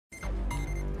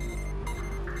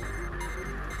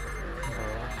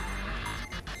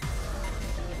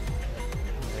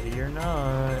or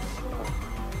not.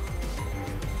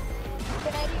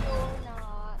 Ready or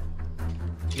not.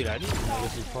 Dude, I didn't know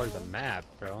this was part of the map,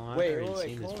 bro. I've already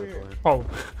seen this before. Oh,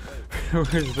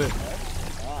 where's this?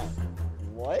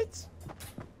 What?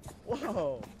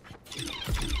 Whoa.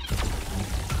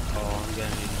 Oh, I'm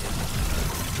gonna need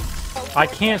I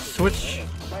can't switch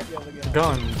Might be able to get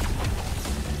guns.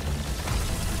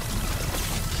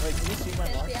 Wait, can you see my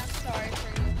mark? Cynthia, I'm sorry for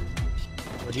you.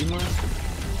 What do you want?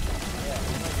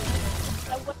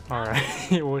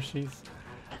 Alright, well she's...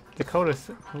 Dakota's...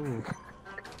 Ooh.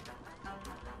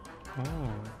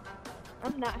 Oh.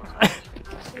 I'm not.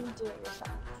 You do it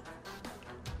yourself.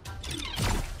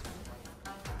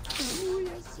 Ooh,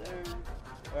 yes, sir.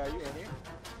 Are you in here?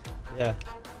 Yeah.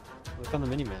 Look on the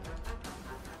mini map.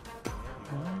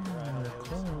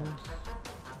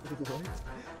 What?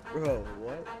 Bro,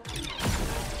 what?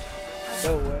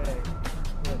 No way.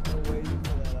 No way you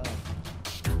pull that up.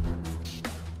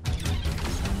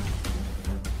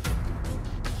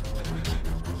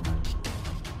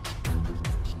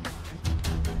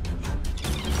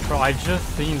 Bro, I just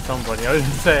seen somebody. I was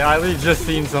gonna say, I literally just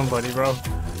seen somebody, bro. Yo,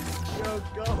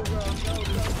 go, bro.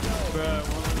 Go.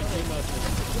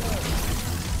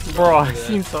 Bro, I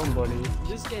seen somebody.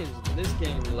 This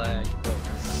game lagged, bro.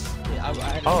 Yeah, I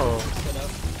had Oh. to set up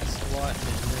a SWAT.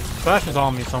 Flash is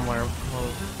on me somewhere.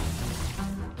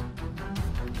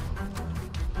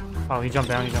 Oh, he jumped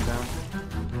down, He's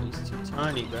too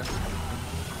tiny, bro.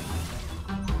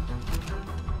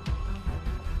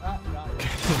 Ah, got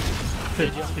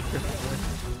it.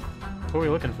 What are we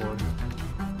looking for?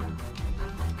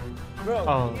 Bro,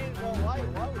 Oh.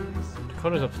 why would you see?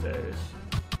 Dakota's upstairs.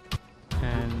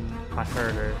 And I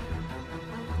heard her.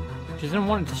 She's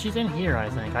in here, I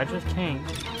think. I just can't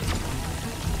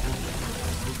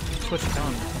switch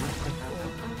guns.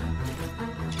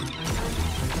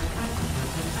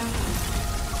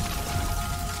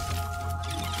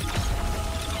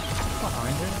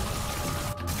 Behind her?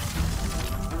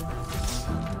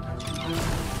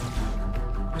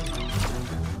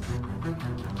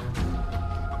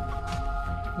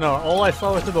 No, all I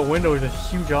saw through the window was a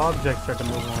huge object start to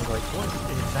move, and I was like, what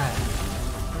is that?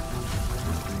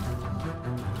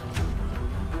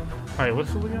 Alright,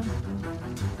 whistle again?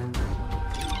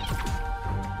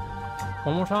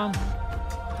 One more time?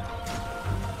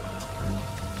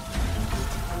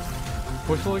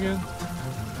 Whistle again?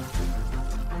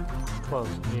 Close,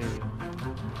 near you.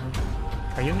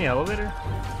 Are you in the elevator?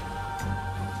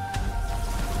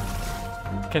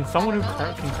 Can someone who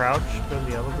can crouch go to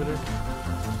the elevator?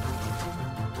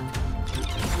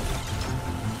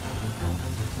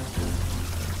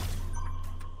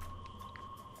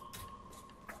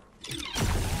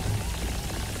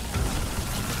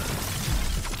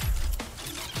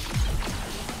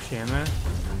 She in there?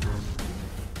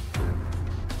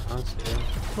 Honestly,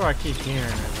 That's where I keep hearing her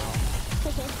though.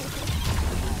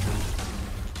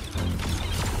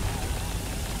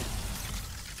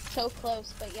 So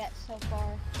close, but yet so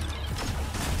far.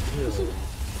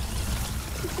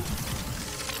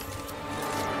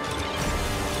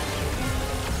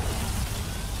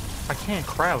 I can't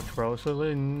crouch, bro, so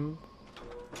then...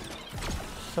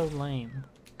 So lame.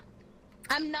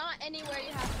 I'm not anywhere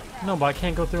you have to crouch. No, but I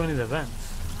can't go through any of the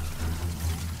vents.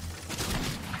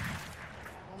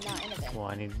 I'm not in a bed. Well,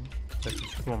 I need this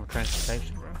form of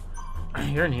transportation, bro.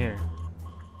 You're in here.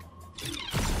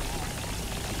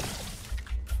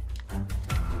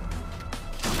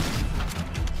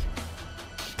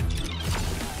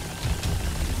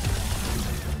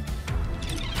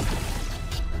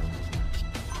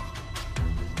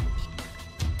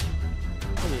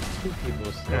 there's two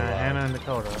people still Yeah, alive. Hannah and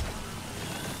Dakota.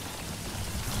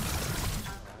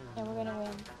 And we're gonna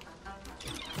win.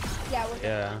 Yeah, we're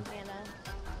Yeah. gonna win, Hannah.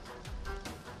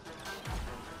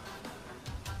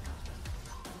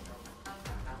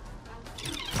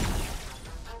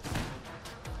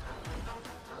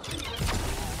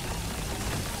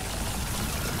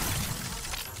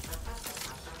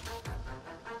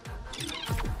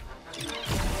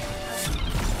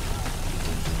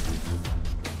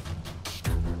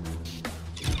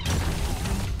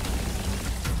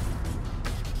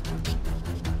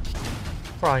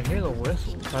 Bro, I hear the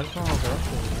whistles. I just don't know if that's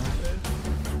what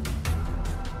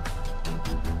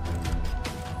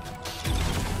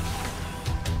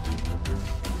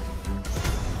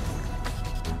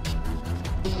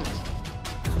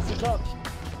It's up.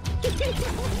 Go get it!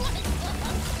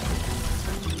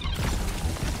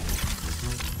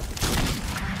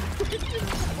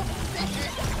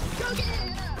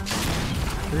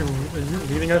 Are you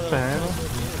leading us to Hannah?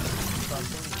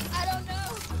 I don't know.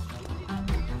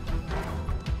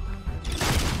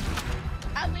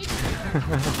 I'll leave you.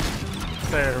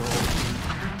 Terrible.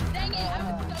 Dang it, I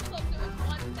was so close. There was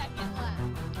 1 second left.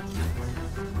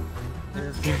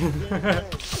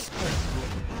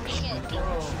 Dang it.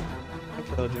 I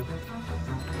killed you.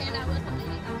 And I wasn't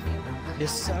leading up to you.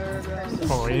 Yes, sir.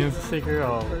 Oh, Ian's the seeker?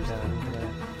 Oh, god.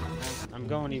 I'm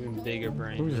going even bigger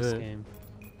brain Who's this it? game.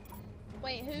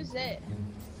 Wait, who's it?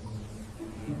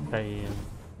 Hey, Ian.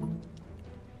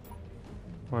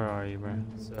 Where are you, bro?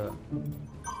 So, I'm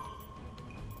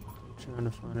trying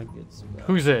to find a good spot.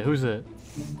 Who's it? Who's it?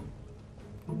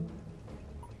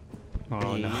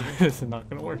 Oh Me. no, this is not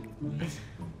gonna work.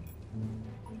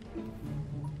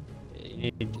 Yeah,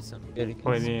 you need to do something good against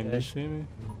Wait, Ian, this did you guy. see me?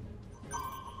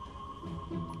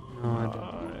 No, I don't.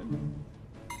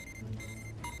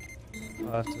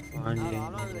 I'll have to find you.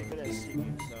 I'm not really good at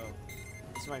shooting, so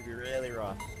this might be really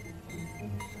rough.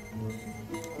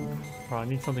 Bro, I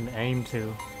need something to aim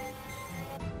to.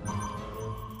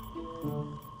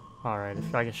 Alright,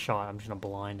 if I get shot, I'm just gonna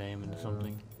blind aim into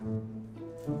something.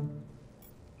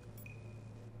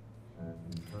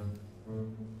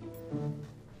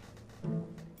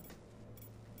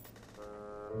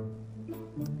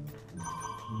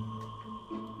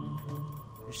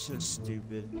 You're so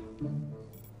stupid.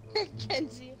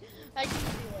 Kenzie, I can see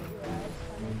what you are. It's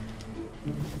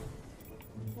funny.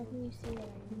 How can you see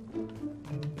what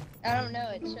I don't know.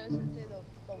 It shows it through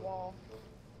the wall.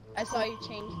 I saw you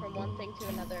change from one thing to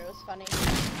another. It was funny.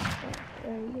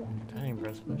 Where are you? Dang,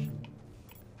 bro, especially.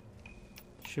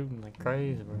 Shooting like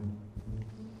crazy, bro.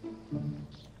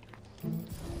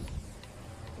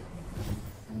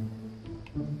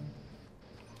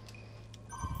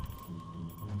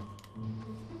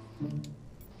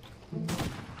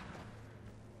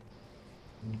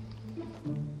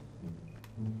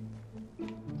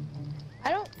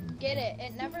 I don't get it.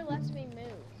 It never lets me move.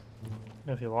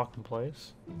 If you lock in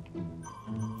place.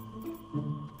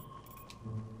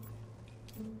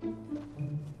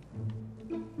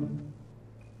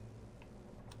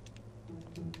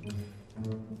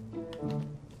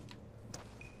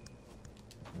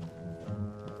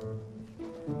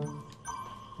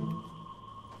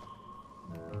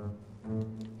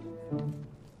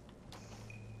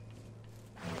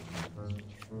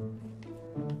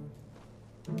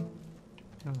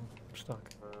 Oh, I'm stuck.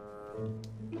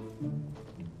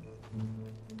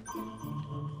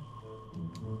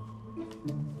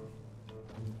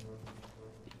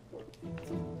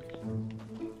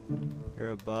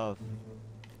 You're above.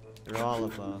 You're all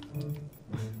above.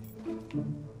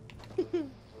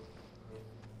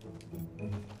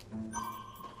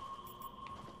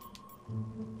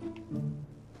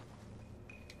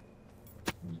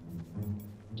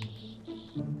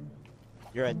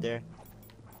 You're right there.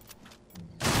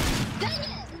 Dang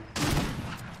it!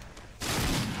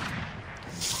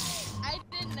 I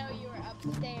didn't know you were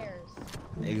upstairs.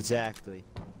 Exactly.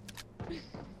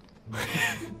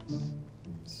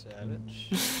 Savage.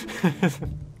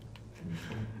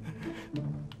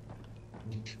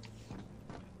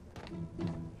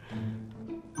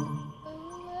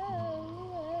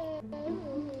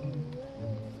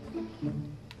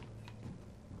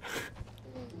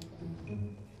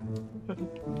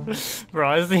 Bro,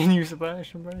 I seen you,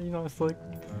 Sebastian, bro. You know, it's like.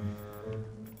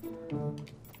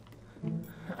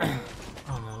 Oh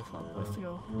no, that's not the place to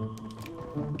go.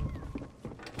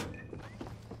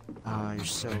 Oh, you're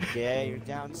so gay. You're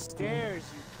downstairs,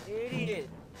 you idiot.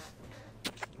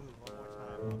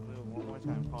 Move one more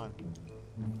time. Come on.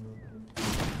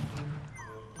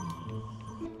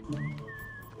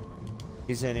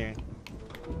 He's in here.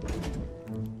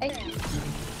 Hey.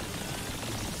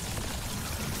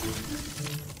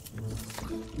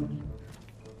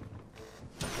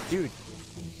 Dude.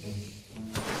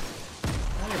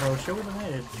 Hey, bro, show me the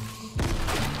head.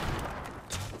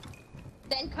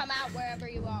 Then come out wherever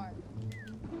you are.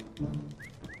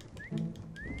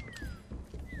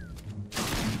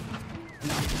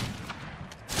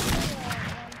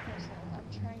 I'm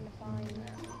trying to find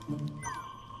them.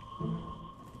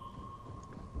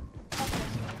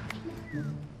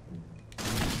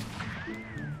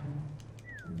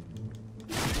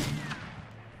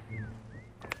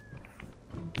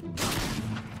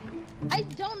 I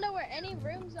don't know where any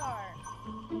rooms are.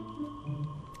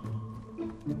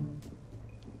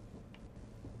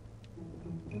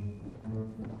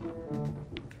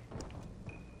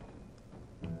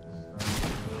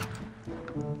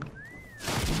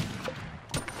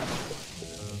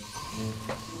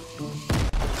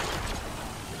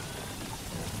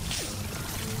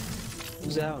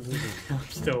 Who's out and who's in? I'm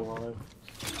still alive.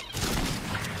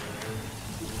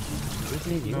 Who's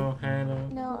in you? No, Hannah.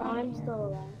 No, I'm still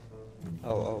alive.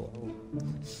 Oh.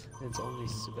 It's only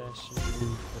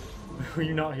Sebastian. Were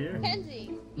you not here?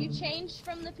 Kenzie, you changed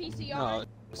from the PCR? No,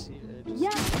 see, Yeah.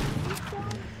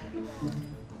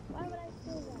 Why would I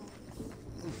say that?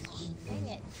 Dang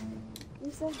it.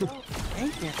 You said no.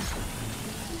 Dang it.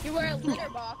 You were a litter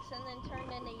box and then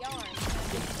turned into yarn.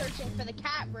 I've been searching for the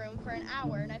cat room for an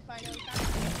hour and I finally found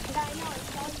it. Yeah, I know, I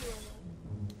saw you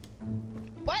in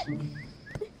it. What?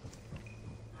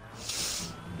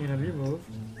 Ian, have you moved?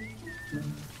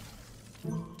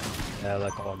 yeah,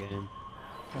 like all game.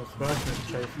 I was just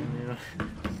chasing you.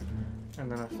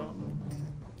 And then I saw them.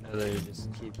 No, they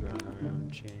just keep running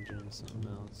around changing into something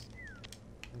else.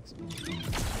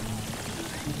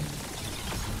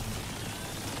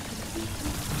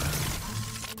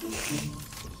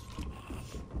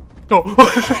 Oh!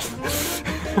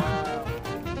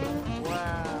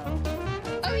 Wow.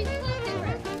 Oh, he's a little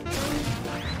different.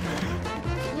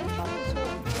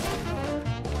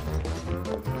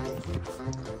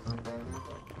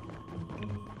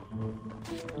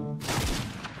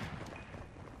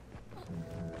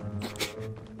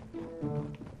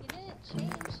 He didn't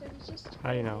change, so he's just.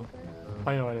 How you know?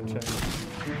 I know I didn't check.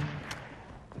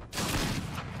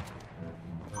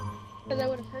 Because I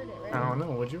would have heard it, right? I don't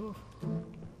know, would you?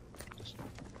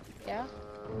 Yeah.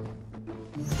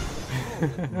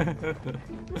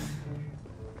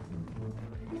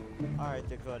 Alright,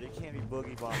 Dakota, you can't be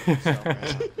boogie bombing yourself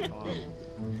right now. Come on.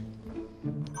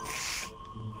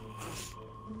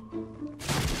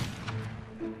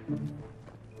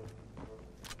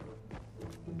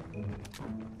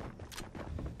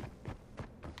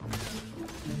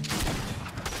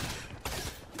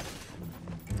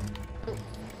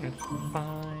 It's the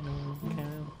final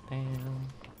countdown.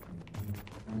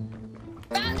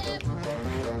 Found him!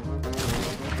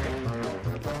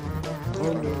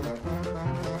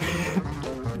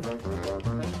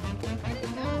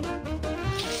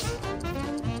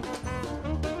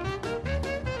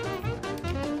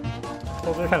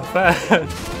 Oh, they're kind of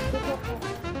fast.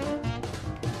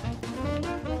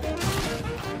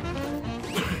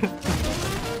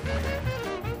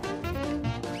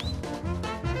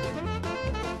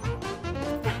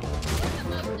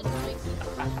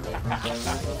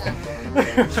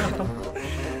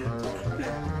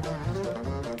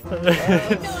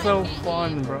 It's so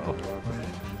fun, bro.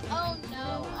 Oh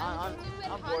no, I'm a stupid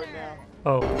I'm bored hunter. now.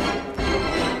 Oh.